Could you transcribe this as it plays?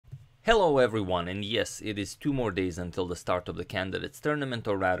Hello everyone, and yes, it is 2 more days until the start of the candidates tournament,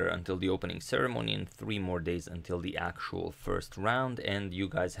 or rather until the opening ceremony, and 3 more days until the actual first round. And you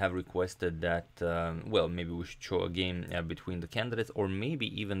guys have requested that, well, maybe we should show a game between the candidates, or maybe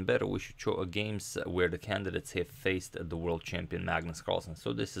even better, we should show a games where the candidates have faced the world champion Magnus Carlsen.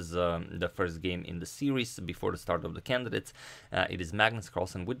 So this is the first game in the series before the start of the candidates. It is Magnus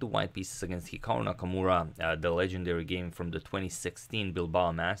Carlsen with the white pieces against Hikaru Nakamura, the legendary game from the 2016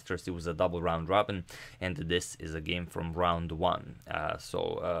 Bilbao Masters. It was a double round robin, and this is a game from round 1.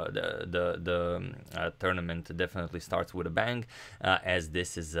 The tournament definitely starts with a bang, as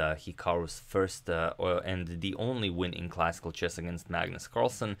this is Hikaru's first and the only win in classical chess against Magnus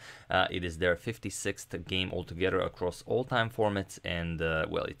Carlsen. It is their 56th game altogether across all time formats, and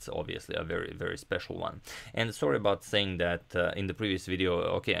well, it's obviously a very special one. And sorry about saying that in the previous video.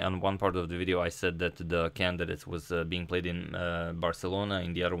 Okay, on one part of the video I said that the candidates was being played in Barcelona.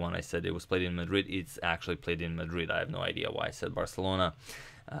 In the other one I said it was played in Madrid. It's actually played in Madrid. I have no idea why I said Barcelona.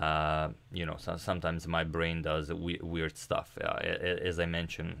 You know, sometimes my brain does weird stuff, as I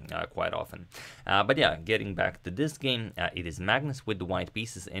mention quite often. But yeah, getting back to this game, it is Magnus with the white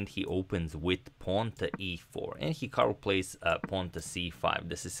pieces, and he opens with pawn to e4, and Hikaru plays pawn to c5,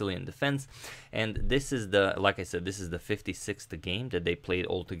 the Sicilian defense. And this is the, like I said, this is the 56th game that they played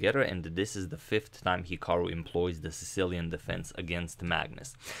all together, and this is the 5th time Hikaru employs the Sicilian defense against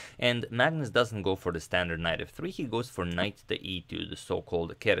Magnus. And Magnus doesn't go for the standard knight f3, he goes for knight to e2, the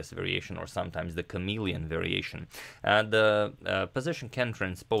so-called Carlsen variation, or sometimes the Chameleon variation. The position can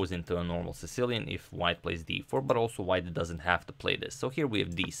transpose into a normal Sicilian if white plays d4, but also white doesn't have to play this. So here we have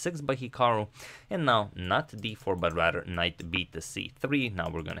d6 by Hikaru, and now not d4 but rather knight b to c3. Now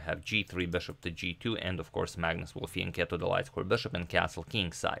we're going to have g3, bishop to g2, and of course Magnus will fianchetto the light square bishop and castle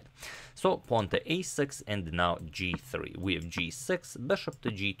king side. So pawn to a6, and now g3. We have g6, bishop to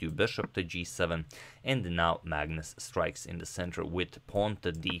g2, bishop to g7, and now Magnus strikes in the center with pawn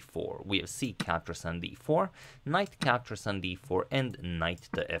to d4. We have c captures on d4, knight captures on d4, and knight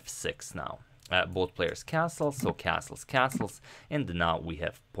to f6 now. Both players castle, so castles, and now we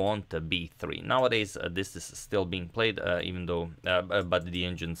have pawn to b3. Nowadays this is still being played, even though but the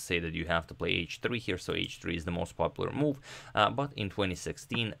engines say that you have to play h3 here, so h3 is the most popular move. But in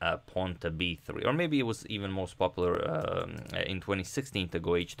 2016 pawn to b3, or maybe it was even most popular in 2016 to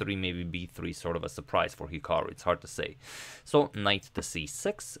go h3, maybe b3, sort of a surprise for Hikaru, it's hard to say. So knight to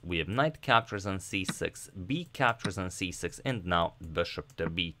c6, we have knight captures on c6, b captures on c6, and now bishop to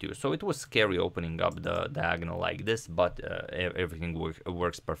b2. So it was scary opening up the diagonal like this, but everything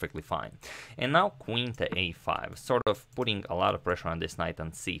works perfectly fine. And now queen to a5, sort of putting a lot of pressure on this knight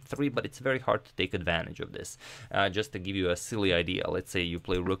on c3, but it's very hard to take advantage of this. Just to give you a silly idea, let's say you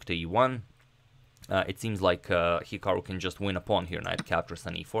play rook to e1. It seems like Hikaru can just win a pawn here. Knight captures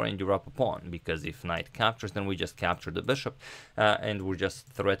on e4, and you're up a pawn, because if knight captures, then we just capture the bishop, and we're just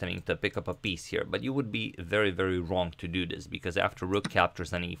threatening to pick up a piece here. But you would be very wrong to do this, because after rook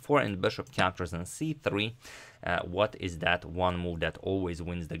captures on e4 and bishop captures on c3, what is that one move that always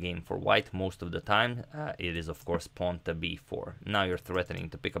wins the game for white most of the time? It is of course pawn to b4. Now you're threatening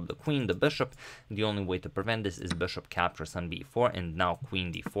to pick up the queen, the bishop. The only way to prevent this is bishop captures on b4, and now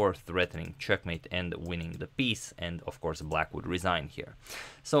queen d4, threatening checkmate and winning the piece, and of course black would resign here.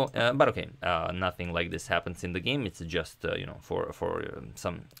 So but okay, nothing like this happens in the game. It's just you know, for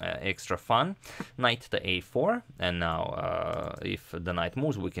some extra fun. Knight to a4, and now if the knight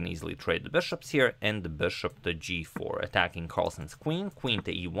moves, we can easily trade the bishops here, and the bishop to g4, attacking Carlsen's queen. Queen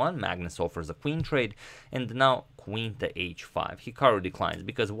to e1, Magnus offers a queen trade, and now queen to h5. Hikaru declines,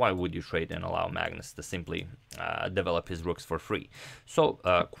 because why would you trade and allow Magnus to simply develop his rooks for free? So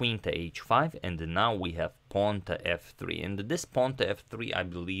queen to h5, and now we have pawn to f3, and this pawn to f3, I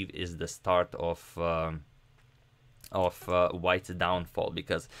believe, is the start of white's downfall,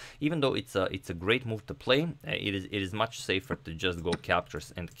 because even though it's a great move to play, it is much safer to just go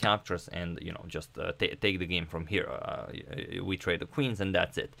captures, and you know, just take the game from here. We trade the queens, and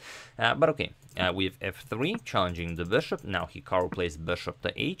that's it. But okay, we have f3 challenging the bishop. Now Hikaru plays bishop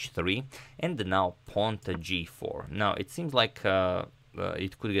to h3, and now pawn to g4. Now it seems like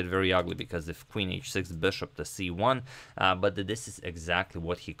it could get very ugly, because if queen h6, bishop to c1, but this is exactly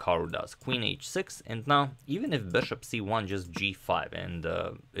what Hikaru does. Queen h6, and now even if bishop c1, just g5, and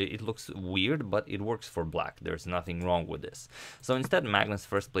it looks weird, but it works for black. There's nothing wrong with this. So instead Magnus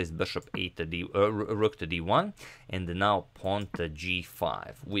first plays bishop rook to d1, and now pawn to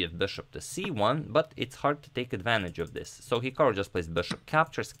g5. We have bishop to c1, but it's hard to take advantage of this. So Hikaru just plays bishop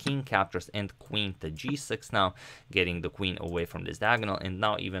captures, king captures, and queen to g6 now, getting the queen away from this diagonal. diagonal, and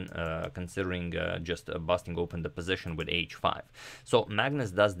now even considering just busting open the position with h5. So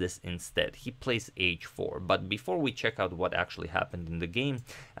Magnus does this instead. He plays h4. But before we check out what actually happened in the game,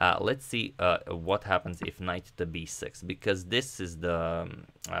 let's see what happens if knight to b6, because this is the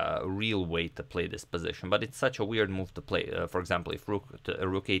real way to play this position. But it's such a weird move to play. For example, if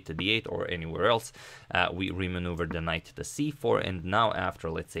rook 8 to d8 or anywhere else, we remaneuver the knight to c4, and now after,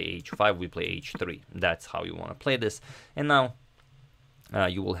 let's say, h5, we play h3. That's how you want to play this. And now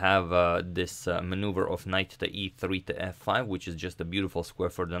you will have this maneuver of knight to e3 to f5, which is just a beautiful square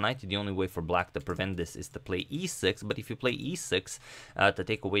for the knight. The only way for black to prevent this is to play e6, but if you play e6 to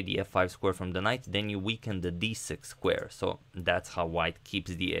take away the f5 square from the knight, then you weaken the d6 square. So that's how white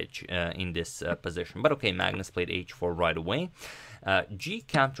keeps the edge in this position. But okay, Magnus played h4 right away. G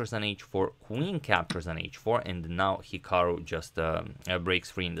captures on h4, queen captures on h4, and now Hikaru just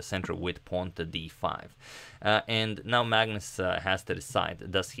breaks free in the center with pawn to d5. And now Magnus has to decide,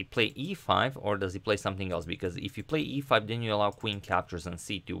 does he play e5 or does he play something else? Because if you play e5, then you allow queen captures on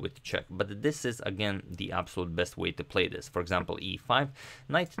c2 with check. But this is, again, the absolute best way to play this. For example, e5,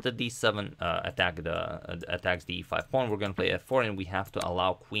 knight to d7 attacks the e5 pawn. We're going to play f4, and we have to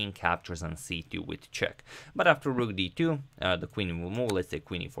allow queen captures on c2 with check. But after rook d2, the queen will move. Let's say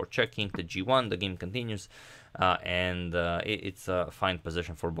queen e4 check, king to g1. The game continues. And it's a fine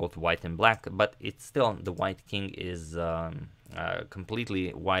position for both white and black, but it's still, the white king is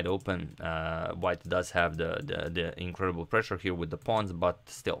completely wide open. White does have the incredible pressure here with the pawns, but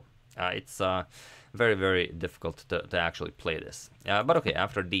still, it's very, very difficult to actually play this. But okay,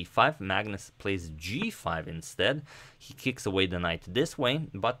 after d5, Magnus plays g5 instead. He kicks away the knight this way,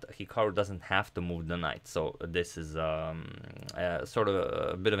 but Hikaru doesn't have to move the knight. So this is sort of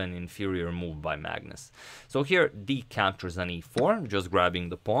a bit of an inferior move by Magnus. So here, d captures on e4, just grabbing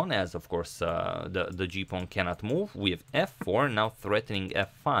the pawn, as of course the g-pawn cannot move. We have f4, now threatening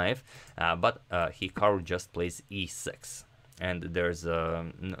f5, but Hikaru just plays e6. And there's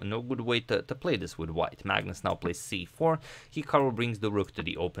no good way to play this with white. Magnus now plays c4. Hikaru brings the rook to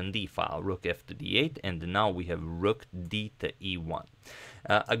the open d file. Rook f to d8, and now we have rook d to e1.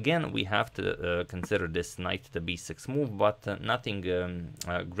 Again, we have to consider this knight to b6 move, but nothing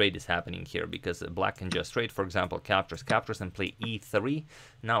great is happening here, because black can just trade, for example, captures, and play e3,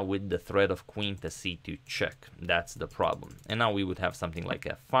 now with the threat of queen to c2 check. That's the problem. And now we would have something like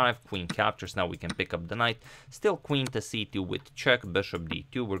f5, queen captures, now we can pick up the knight, still queen to c2 with check, bishop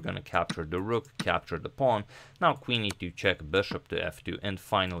d2, we're going to capture the rook, capture the pawn, now queen e2 check, bishop to f2, and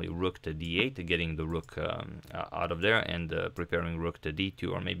finally rook to d8, getting the rook out of there, and preparing rook to d2,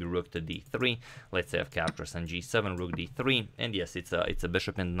 or maybe rook to d3. Let's say f captures on g7, rook d3, and yes, it's a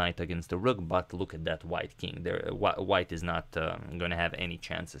bishop and knight against the rook, but look at that white king there. White is not going to have any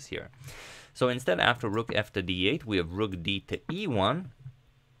chances here. So instead, after rook f to d8, we have rook d to e1.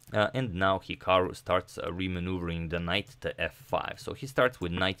 And now Hikaru starts remaneuvering the knight to f5. So he starts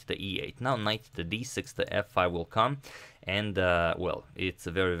with knight to e8. Now knight to d6 to f5 will come. And, well, it's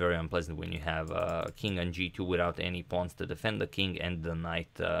very, very unpleasant when you have king on g2 without any pawns to defend the king, and the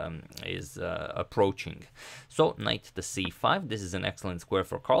knight is approaching. So knight to c5. This is an excellent square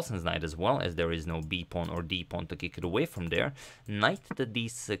for Carlsen's knight as well, as there is no b pawn or d pawn to kick it away from there. Knight to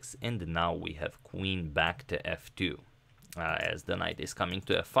d6, and now we have queen back to f2. As the knight is coming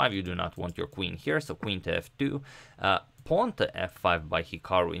to f5, you do not want your queen here, so queen to f2, pawn to f5 by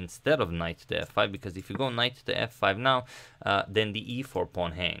Hikaru instead of knight to f5, because if you go knight to f5 now, then the e4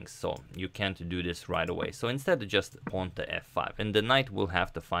 pawn hangs, so you can't do this right away. So instead, just pawn to f5, and the knight will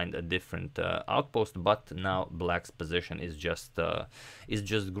have to find a different outpost, but now black's position is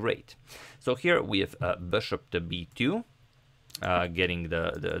just great. So here we have bishop to b2. Getting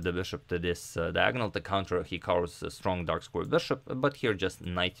the bishop to this diagonal to counter Hikaru's strong dark square bishop, but here just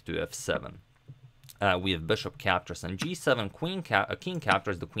knight to f7. We have bishop captures on g7, king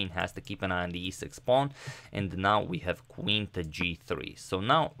captures, the queen has to keep an eye on the e6 pawn, and now we have queen to g3. So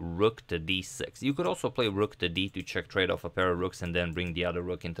now rook to d6. You could also play rook to d2, check trade off a pair of rooks and then bring the other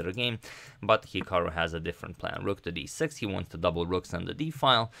rook into the game, but Hikaru has a different plan. Rook to d6, he wants to double rooks on the d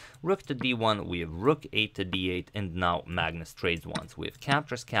file. Rook to d1, we have rook 8 to d8, and now Magnus trades once. We have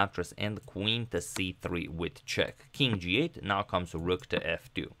captures, and queen to c3 with check. King g8, now comes rook to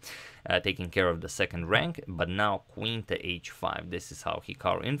f2. Taking care of the second rank, but now queen to h5. This is how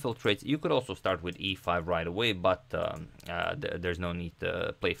Hikaru infiltrates. You could also start with e5 right away, but there's no need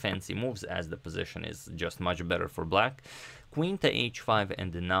to play fancy moves, as the position is just much better for black. queen to h5,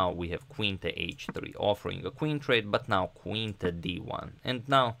 and now we have queen to h3, offering a queen trade, but now queen to d1. And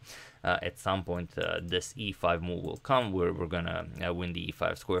now at some point this e5 move will come where we're gonna win the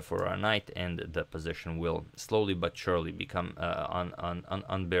e5 square for our knight, and the position will slowly but surely become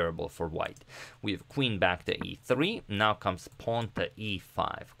unbearable for white. We have queen back to e3, now comes pawn to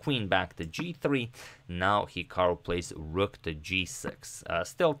e5, queen back to g3, now Hikaru plays rook to g6,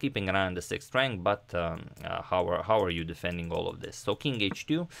 still keeping an eye on the 6th rank, but how are you defending all of this? So king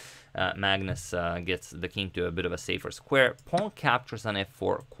h2, Magnus gets the king to a bit of a safer square, pawn captures on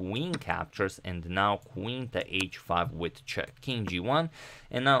f4, queen captures, and now queen to h5 with check, king g1,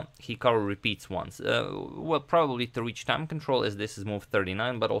 and now Hikaru repeats once, well, probably to reach time control as this is move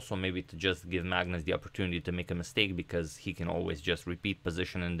 39, but also maybe to just give Magnus the opportunity to make a mistake, because he can always just repeat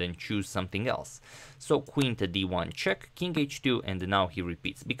position and then choose something else. So queen to d1 check, king h2, and now he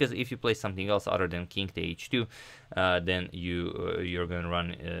repeats, because if you play something else other than king to h2, then you're going to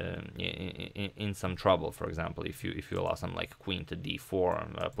run in some trouble. For example, if you allow some like queen to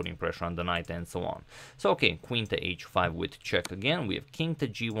d4, putting pressure on the knight and so on. So okay, queen to h5 with check again. We have king to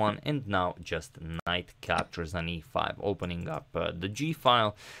g1, and now just knight captures on e5, opening up the g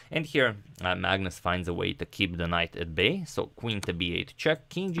file. And here Magnus finds a way to keep the knight at bay. So queen to b8 check,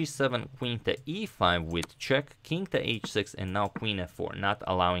 king g7, queen to e5 with check, king to h6, and now queen f4, not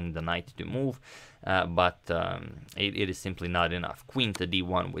allowing the knight to move. But it is simply not enough. Queen to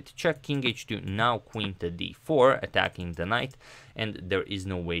d1 with check, king h2, now queen to d4, attacking the knight, and there is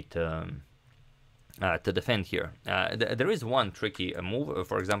no way to defend here. There is one tricky move,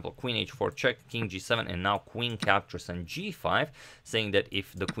 for example, queen h4 check, king g7, and now queen captures on g5, saying that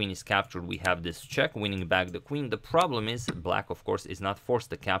if the queen is captured, we have this check, winning back the queen. The problem is black, of course, is not forced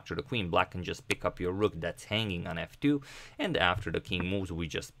to capture the queen. Black can just pick up your rook that's hanging on f2, and after the king moves, we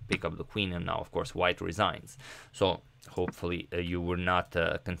just pick up the queen, and now, of course, white resigns. So hopefully you were not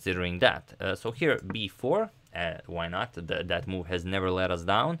considering that. So here, b4. Why not? That move has never let us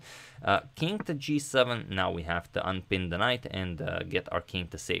down. King to g7, now we have to unpin the knight and get our king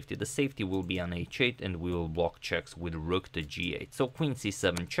to safety. The safety will be on h8, and we will block checks with rook to g8. So queen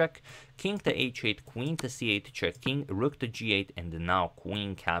c7 check, king to h8, queen to c8 check, king, rook to g8, and now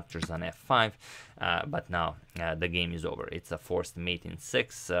queen captures on f5. But now the game is over. It's a forced mate in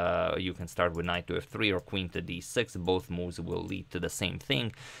 6. You can start with knight to f3 or queen to d6. Both moves will lead to the same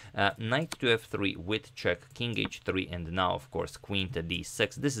thing. Knight to f3 with check, king h3, and now, of course, queen to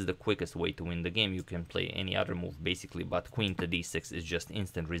d6. This is the quickest way to win the game. You can play any other move, basically, but queen to d6 is just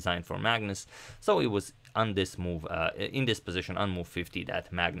instant resign for Magnus. So it was on this move, in this position, on move 50,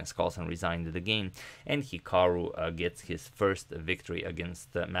 that Magnus Carlsen resigned the game, and Hikaru gets his first victory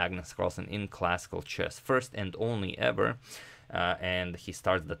against Magnus Carlsen in classical chess, first and only ever. And he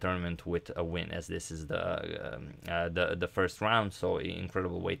starts the tournament with a win, as this is the first round. So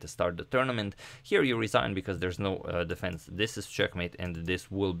incredible way to start the tournament. Here you resign because there's no defense. This is checkmate, and this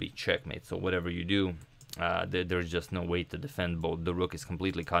will be checkmate. So whatever you do, there's just no way to defend both. The rook is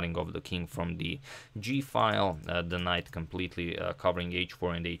completely cutting off the king from the g file, the knight completely covering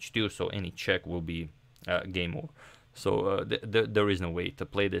h4 and h2. So any check will be game over. So there is no way to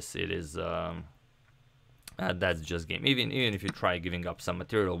play this. It is that's just game. Even if you try giving up some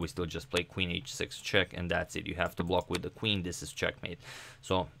material, we still just play queen h6 check, and that's it. You have to block with the queen. This is checkmate.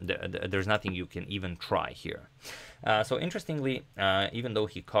 So there's nothing you can even try here. So interestingly, even though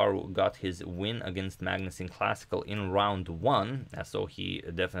Hikaru got his win against Magnus in classical in round 1, so he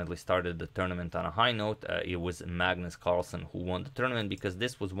definitely started the tournament on a high note, it was Magnus Carlsen who won the tournament, because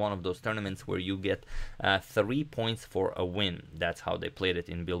this was one of those tournaments where you get 3 points for a win. That's how they played it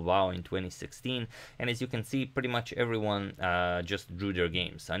in Bilbao in 2016. And as you can see, pretty much everyone just drew their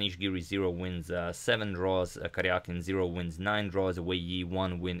games. Anish Giri 0 wins 7 draws, Karyakin 0 wins 9 draws, Wei Yi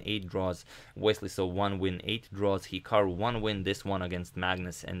 1 win 8 draws, Wesley So 1 win 8 draws, Hikaru 1 win, this one against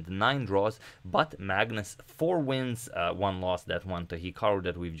Magnus, and 9 draws, but Magnus 4 wins, 1 loss, that one to Hikaru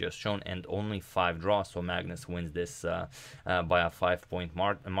that we've just shown, and only 5 draws, so Magnus wins this by a 5-point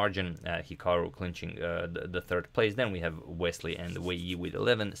margin, Hikaru clinching the 3rd place. Then we have Wesley and Wei Yi with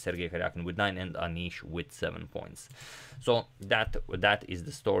 11, Sergei Karyakin with 9, and Anish with 7 points. So that is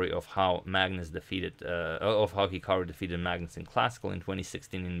the story of how Magnus defeated, of how Hikaru defeated Magnus in classical in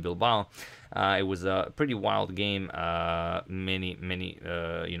 2016 in Bilbao. It was a pretty wild game. Many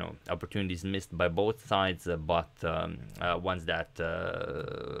you know, opportunities missed by both sides, but once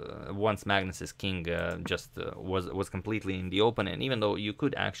Magnus's king just was completely in the open, and even though you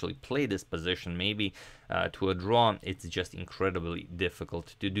could actually play this position maybe to a draw, it's just incredibly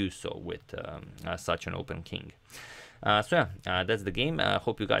difficult to do so with such an open king. So yeah, that's the game.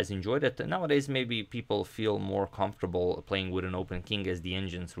 Hope you guys enjoyed it. Nowadays, maybe people feel more comfortable playing with an open king, as the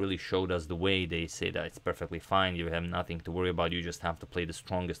engines really showed us the way. They say that it's perfectly fine. You have nothing to worry about. You just have to play the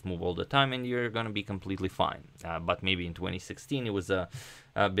strongest move all the time, and you're gonna be completely fine. But maybe in 2016 it was a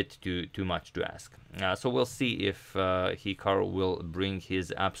bit too much to ask. So we'll see if Hikaru will bring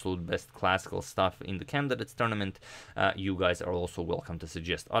his absolute best classical stuff in the candidates tournament. You guys are also welcome to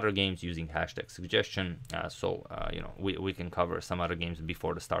suggest other games using hashtag suggestion. You know, we can cover some other games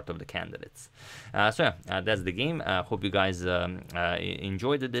before the start of the candidates. So yeah, that's the game. Hope you guys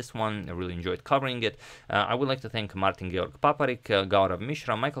enjoyed this one. I really enjoyed covering it. I would like to thank Martin Georg Paparik, Gaurav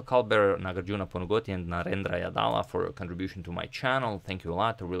Mishra, Michael Kalber, Nagarjuna Ponugoti, and Narendra Yadala for a contribution to my channel. Thank you a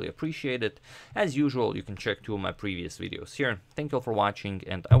lot. I really appreciate it. As usual, you can check 2 of my previous videos here. Thank you all for watching,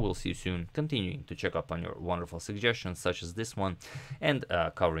 and I will see you soon, continuing to check up on your wonderful suggestions such as this one, and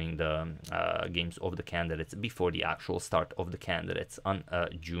covering the games of the candidates before the actual start of the candidates on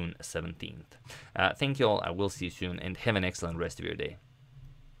June 17th. Thank you all. I will see you soon, and have an excellent rest of your day.